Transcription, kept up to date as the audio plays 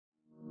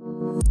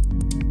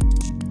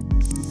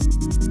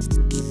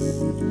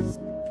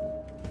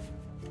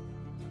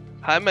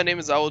Hi, my name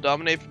is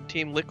IWillDominate from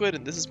Team Liquid,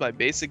 and this is my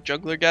basic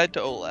jungler guide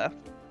to Olaf.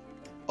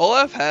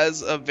 Olaf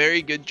has a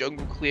very good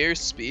jungle clear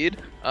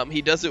speed.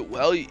 He does it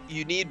well.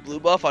 You need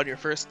blue buff on your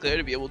first clear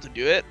to be able to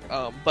do it,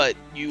 but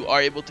you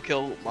are able to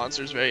kill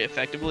monsters very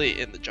effectively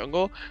in the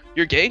jungle.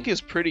 Your gank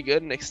is pretty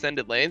good in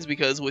extended lanes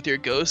because with your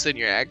ghosts and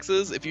your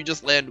axes, if you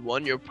just land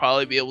one, you'll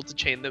probably be able to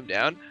chain them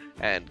down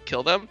and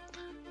kill them.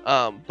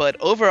 But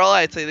overall,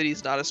 I'd say that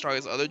he's not as strong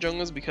as other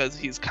junglers because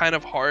he's kind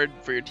of hard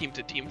for your team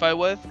to teamfight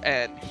with,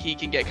 and he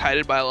can get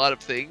kited by a lot of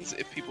things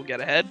if people get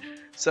ahead.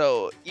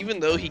 So even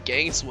though he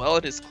ganks well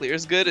and his clear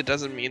is good, it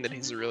doesn't mean that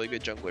he's a really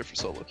good jungler for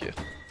solo queue.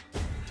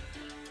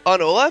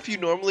 On Olaf, you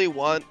normally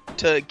want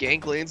to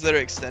gank lanes that are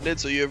extended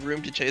so you have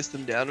room to chase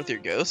them down with your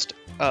ghost.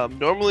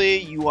 Normally,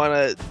 you want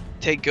to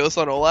take ghosts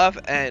on Olaf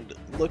and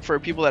look for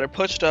people that are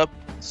pushed up,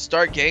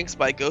 start ganks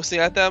by ghosting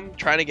at them,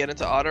 trying to get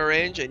into auto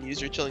range and use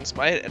your chilling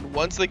smite, and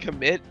once they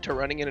commit to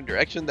running in a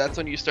direction, that's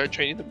when you start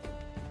training them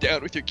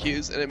down with your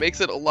Qs, and it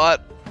makes it a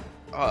lot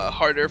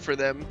harder for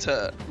them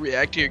to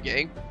react to your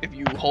gank if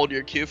you hold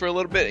your Q for a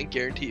little bit and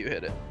guarantee you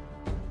hit it.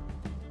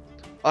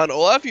 On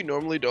Olaf, you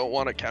normally don't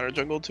want to counter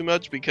jungle too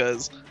much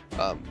because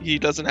he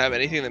doesn't have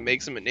anything that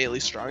makes him innately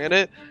strong at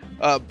it.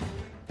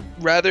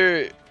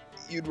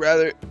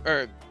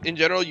 In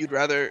general, you'd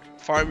rather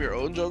farm your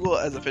own jungle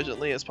as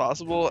efficiently as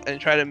possible and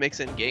try to mix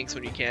in ganks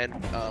when you can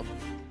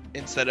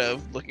instead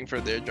of looking for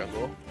their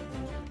jungle.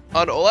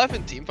 On Olaf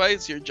in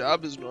teamfights, your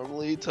job is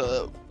normally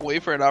to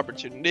wait for an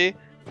opportunity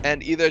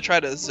and either try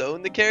to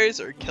zone the carries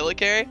or kill a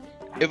carry.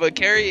 If a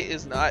carry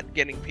is not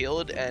getting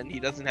peeled and he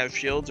doesn't have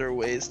shields or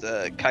ways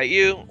to kite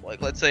you,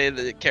 like let's say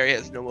the carry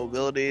has no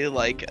mobility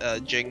like a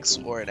Jinx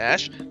or an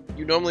Ashe,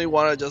 you normally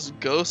want to just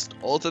ghost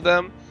ult to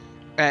them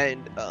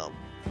and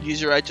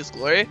use your Righteous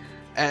Glory.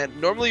 And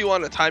normally you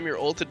want to time your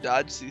ult to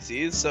dodge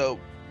CCs, so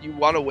you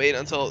want to wait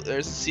until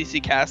there's a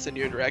CC cast in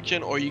your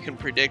direction, or you can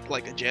predict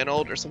like a Jan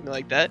ult or something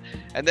like that,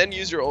 and then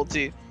use your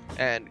ulti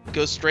and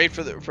go straight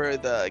for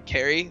the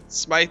carry,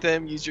 smite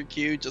them, use your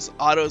Q, just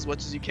auto as much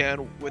as you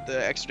can with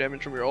the extra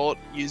damage from your ult,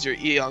 use your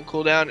E on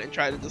cooldown, and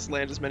try to just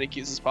land as many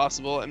Qs as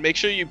possible, and make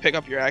sure you pick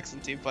up your axe in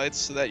team fights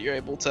so that you're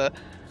able to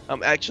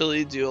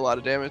actually do a lot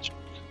of damage.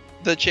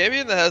 The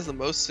champion that has the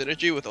most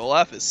synergy with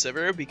Olaf is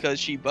Sivir because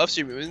she buffs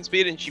your movement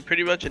speed and she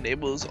pretty much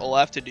enables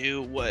Olaf to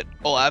do what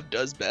Olaf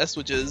does best,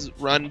 which is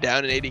run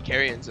down an AD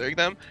carry and zerg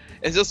them.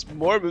 It's just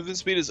more movement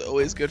speed is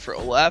always good for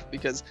Olaf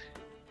because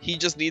he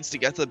just needs to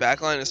get to the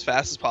backline as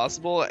fast as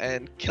possible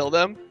and kill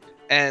them.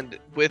 And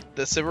with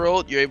the Sivir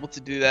ult, you're able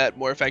to do that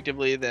more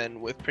effectively than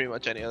with pretty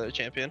much any other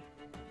champion.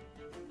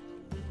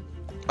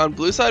 On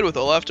blue side with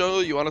Olaf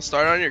jungle, you want to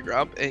start on your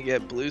Grump and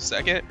get blue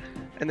second,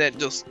 and then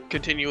just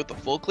continue with the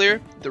full clear.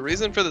 The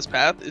reason for this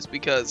path is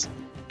because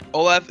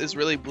Olaf is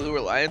really blue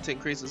reliant to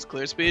increase his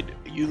clear speed.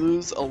 You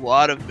lose a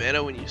lot of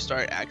mana when you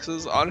start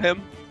axes on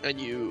him and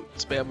you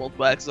spam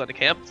multiple axes on a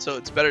camp, so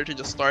it's better to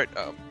just start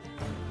on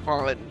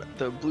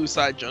the blue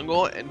side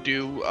jungle and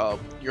do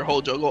your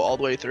whole jungle all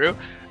the way through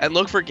and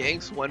look for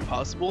ganks when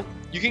possible.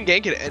 You can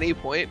gank at any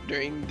point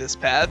during this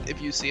path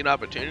if you see an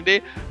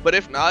opportunity, but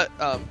if not,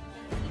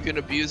 you can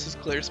abuse his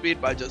clear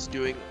speed by just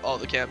doing all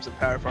the camps and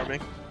power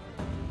farming.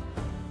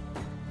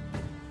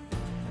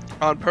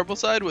 On purple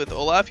side with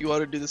Olaf, you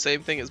want to do the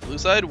same thing as blue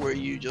side, where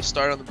you just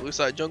start on the blue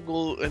side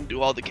jungle and do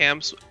all the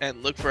camps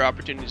and look for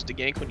opportunities to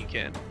gank when you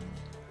can.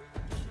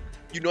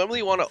 You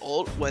normally want to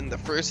ult when the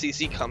first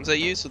CC comes at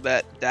you so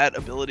that that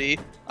ability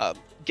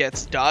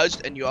gets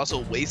dodged and you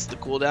also waste the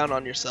cooldown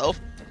on yourself,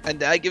 and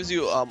that gives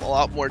you a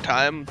lot more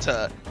time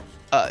to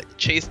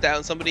chase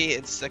down somebody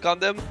and stick on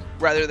them,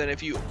 rather than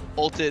if you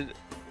ulted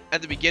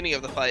at the beginning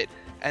of the fight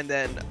and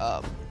then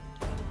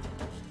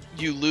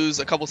you lose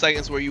a couple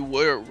seconds where you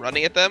were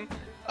running at them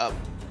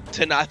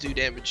to not do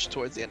damage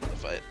towards the end of the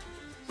fight.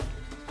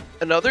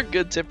 Another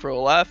good tip for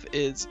Olaf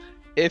is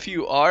if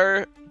you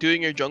are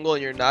doing your jungle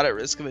and you're not at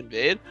risk of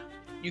invade,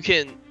 you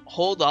can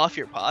hold off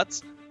your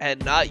pots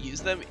and not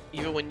use them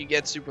even when you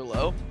get super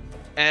low,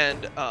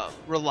 and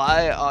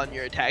rely on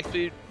your attack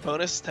speed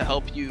bonus to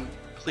help you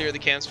clear the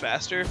camps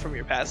faster from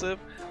your passive.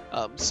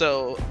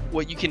 So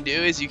what you can do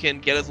is you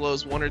can get as low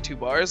as 1 or 2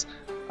 bars.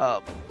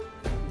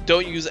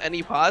 Don't use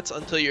any pots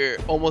until you're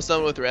almost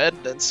done with red,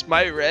 then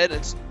smite red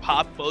and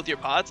pop both your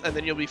pots, and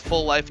then you'll be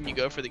full life when you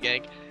go for the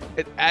gank.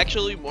 It's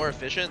actually more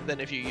efficient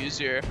than if you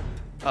use your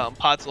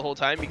pots the whole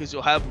time because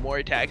you'll have more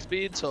attack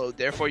speed, so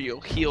therefore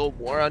you'll heal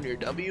more on your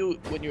W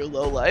when you're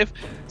low life.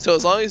 So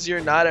as long as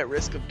you're not at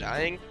risk of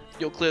dying,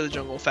 you'll clear the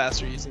jungle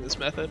faster using this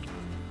method.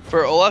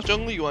 For Olaf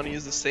jungle, you want to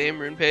use the same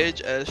rune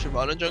page as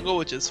Shyvana jungle,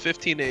 which is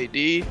 15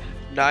 AD,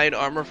 9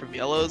 armor from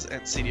yellows,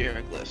 and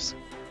CDR glyphs.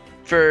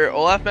 For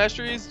Olaf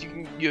masteries,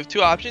 you have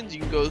 2 options. You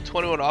can go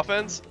 21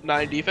 offense,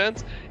 9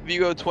 defense. If you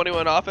go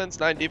 21 offense,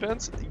 9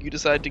 defense, you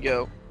decide to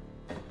go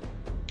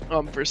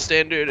for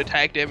standard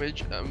attack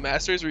damage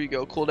masters, where you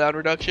go cooldown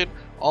reduction,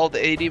 all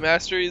the AD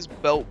masteries,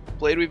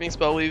 blade weaving,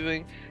 spell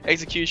weaving,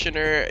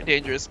 executioner,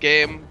 dangerous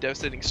game,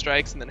 devastating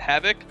strikes, and then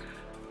havoc.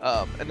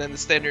 And then the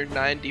standard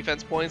 9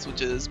 defense points,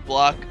 which is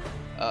block,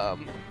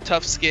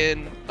 tough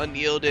skin,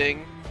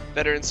 unyielding,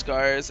 Veteran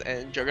Scars,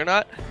 and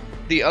Juggernaut.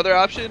 The other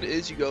option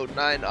is you go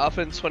 9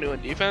 offense,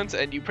 21 defense,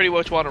 and you pretty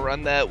much want to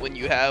run that when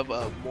you have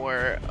a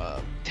more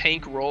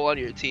tank role on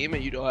your team,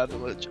 and you don't have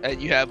much,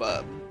 and you have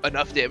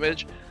enough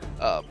damage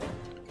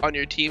on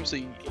your team, so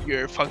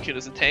your function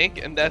as a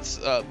tank, and that's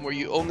where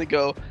you only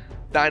go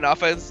 9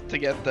 offense to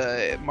get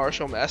the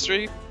Martial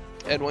Mastery.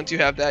 And once you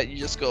have that, you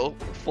just go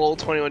full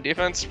 21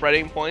 defense,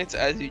 spreading points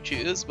as you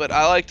choose. But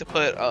I like to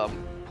put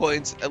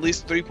points, at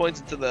least 3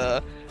 points into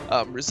the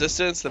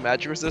resistance, the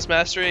magic resist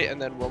mastery,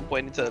 and then 1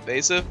 point into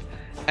evasive.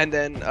 And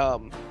then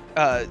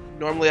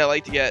normally I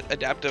like to get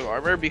adaptive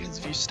armor, because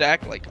if you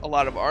stack like a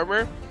lot of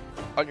armor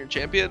on your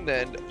champion,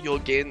 then you'll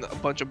gain a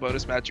bunch of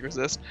bonus magic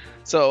resist.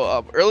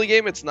 So early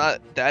game it's not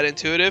that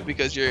intuitive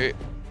because you're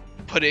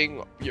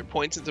putting your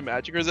points into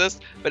magic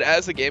resist, but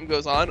as the game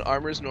goes on,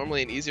 armor is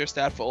normally an easier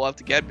stat for Olaf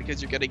to get,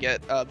 because you're gonna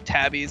get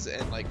tabbies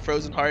and like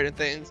frozen heart and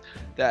things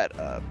that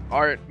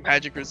aren't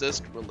magic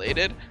resist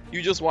related.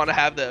 You just want to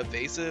have the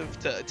evasive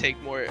to take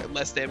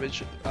less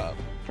damage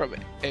from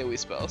AoE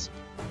spells.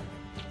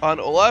 On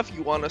Olaf,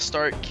 you want to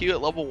start Q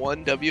at level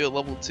 1, W at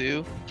level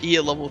 2, E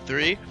at level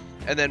 3,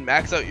 and then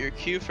max out your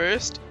Q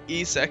first,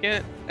 E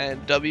second,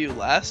 and W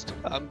last,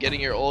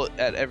 getting your ult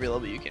at every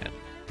level you can.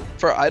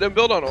 For item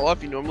build on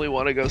Olaf, you normally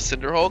want to go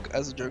Cinderhulk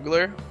as a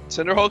jungler.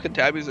 Cinderhulk and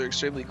tabbies are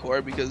extremely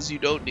core because you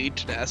don't need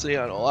tenacity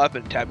on Olaf,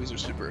 and tabbies are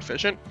super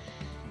efficient.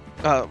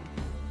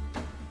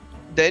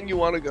 Then you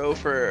want to go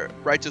for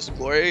Righteous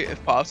Glory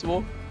if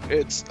possible.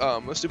 It's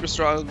a super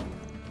strong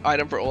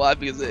item for Olaf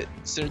because it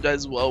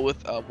synergizes well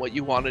with what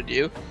you want to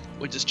do,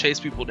 which is chase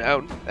people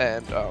down,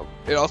 and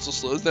it also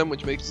slows them,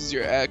 which makes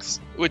your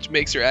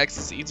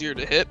axes easier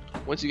to hit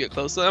once you get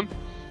close to them.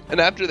 And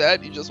after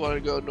that, you just want to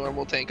go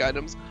normal tank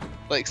items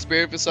like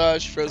Spirit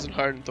Visage, Frozen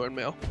Heart, and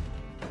Thornmail.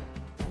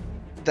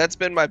 That's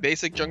been my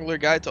basic jungler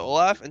guide to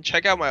Olaf, and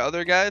check out my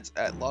other guides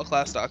at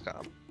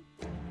lawclass.com.